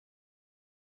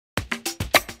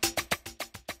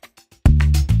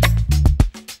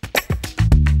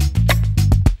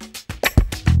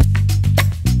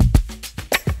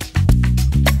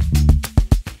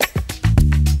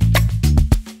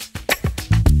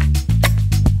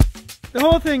The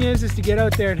whole thing is to get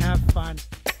out there and have fun.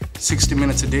 60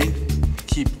 minutes a day,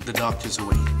 keep the doctors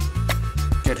away.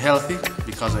 Get healthy,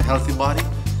 because a healthy body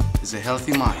is a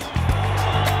healthy mind.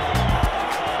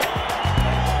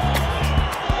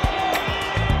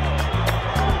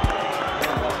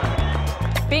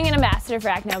 Being an ambassador for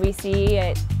ActNow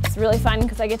BC, it's really fun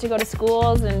because I get to go to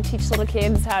schools and teach little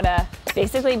kids how to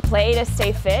basically play to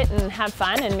stay fit and have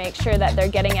fun and make sure that they're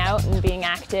getting out and being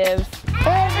active.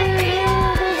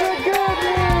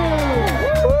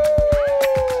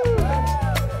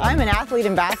 I'm an athlete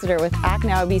ambassador with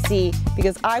ActNow BC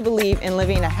because I believe in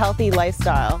living a healthy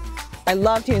lifestyle. I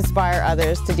love to inspire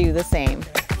others to do the same.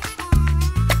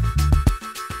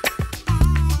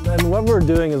 And what we're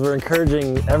doing is we're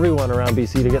encouraging everyone around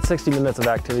BC to get 60 minutes of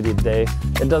activity a day.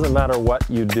 It doesn't matter what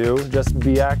you do, just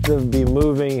be active, be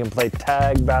moving, and play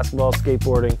tag, basketball,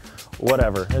 skateboarding,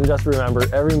 whatever. And just remember,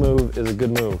 every move is a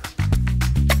good move.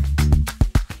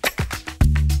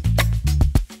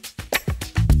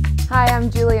 Hi, I'm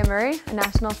Julia Murray, a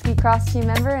national ski cross team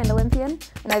member and Olympian,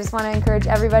 and I just want to encourage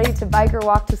everybody to bike or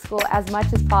walk to school as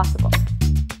much as possible.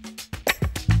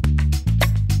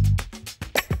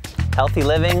 Healthy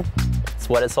living, it's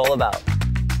what it's all about.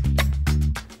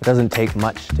 It doesn't take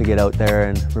much to get out there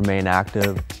and remain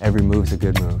active. Every move's a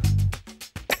good move.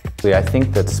 I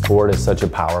think that sport is such a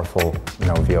powerful,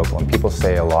 vehicle, and people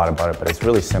say a lot about it, but it's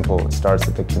really simple. It starts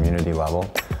at the community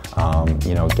level.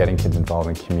 Getting kids involved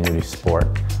in community sport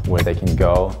where they can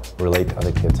go, relate to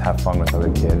other kids, have fun with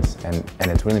other kids, and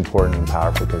it's really important and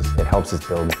powerful because it helps us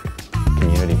build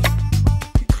community.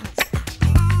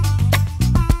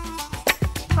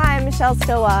 Hi, I'm Michelle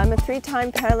Stillwell. I'm a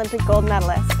 3-time Paralympic gold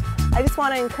medalist. I just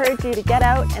want to encourage you to get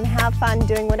out and have fun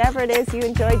doing whatever it is you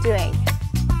enjoy doing.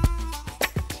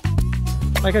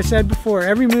 Like I said before,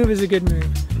 every move is a good move.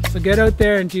 So get out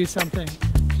there and do something.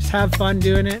 Just have fun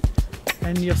doing it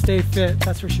and you'll stay fit,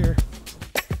 that's for sure.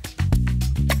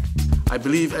 I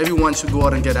believe everyone should go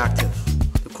out and get active.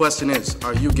 The question is,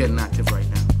 are you getting active right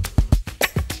now?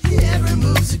 Every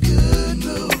move's a good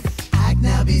move.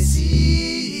 ActNow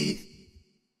BC.